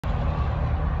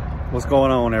What's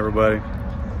going on, everybody?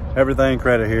 Everything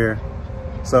credit here.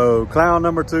 So clown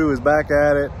number 2 is back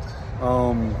at it.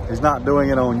 He's not doing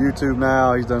it on YouTube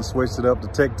now. He's done switched it up to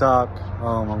TikTok.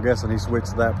 I'm guessing he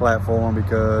switched to that platform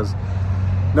because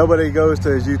nobody goes to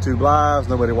his YouTube lives,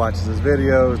 nobody watches his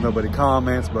videos, nobody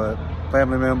comments but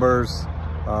family members.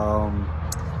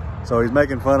 So he's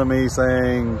making fun of me,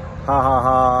 saying, ha ha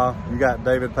ha, you got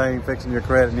David Payne fixing your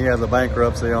credit and he has a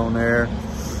bankruptcy on there.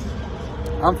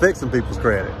 I'm fixing people's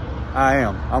credit. I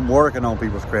am. I'm working on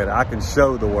people's credit. I can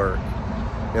show the work.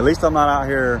 At least I'm not out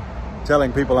here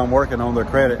telling people I'm working on their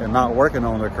credit and not working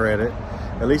on their credit.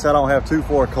 At least I don't have 2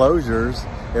 foreclosures.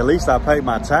 At least I pay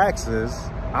my taxes.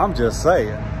 I'm just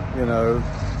saying,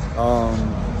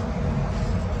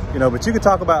 but you can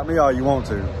talk about me all you want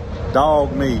to.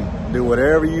 Dog me, do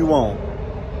whatever you want.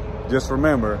 Just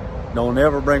remember, don't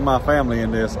ever bring my family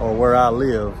in this or where I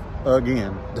live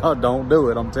again. Don't do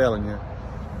it, I'm telling you.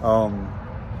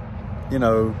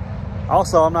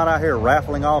 Also, I'm not out here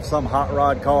raffling off some hot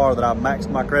rod car that I maxed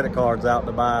my credit cards out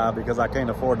to buy because I can't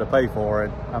afford to pay for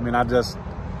it. I mean, I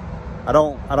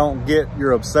don't get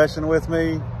your obsession with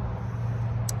me.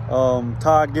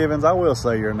 Todd Givens, I will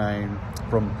say your name,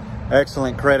 from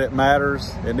Excellent Credit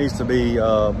Matters. It needs to be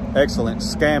Excellent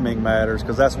Scamming Matters,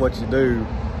 because that's what you do.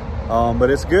 But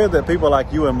it's good that people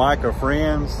like you and Mike are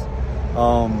friends.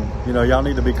 Y'all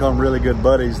need to become really good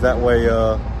buddies. That way,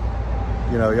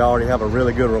 y'all already have a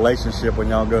really good relationship when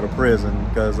y'all go to prison,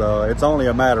 because it's only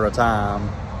a matter of time.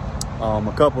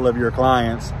 A couple of your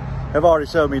clients have already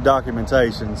showed me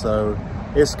documentation, so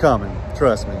it's coming,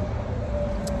 trust me.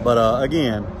 But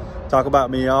again, talk about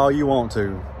me all you want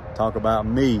to. Talk about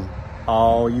me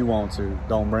all you want to.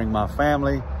 Don't bring my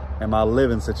family and my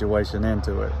living situation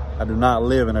into it. I do not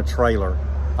live in a trailer.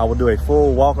 I will do a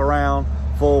full walk around,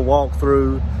 full walk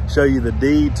through, show you the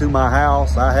deed to my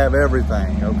house. I have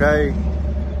everything, okay?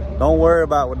 Don't worry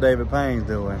about what David Payne's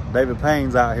doing. David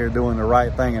Payne's out here doing the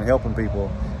right thing and helping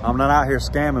people. I'm not out here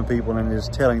scamming people and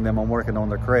just telling them I'm working on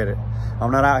their credit.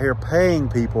 I'm not out here paying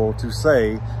people to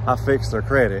say I fixed their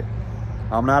credit.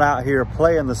 I'm not out here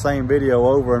playing the same video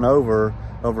over and over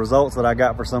of results that I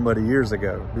got for somebody years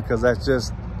ago, because that's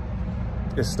just,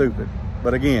 it's stupid.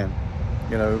 But again,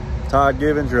 Todd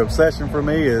Givens, your obsession for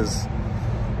me is,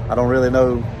 I don't really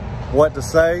know what to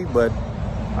say, but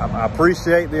I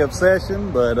appreciate the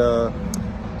obsession, but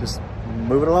just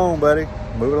move it along, buddy.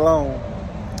 Move it along.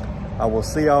 I will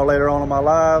see y'all later on in my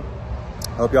live.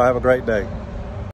 Hope y'all have a great day.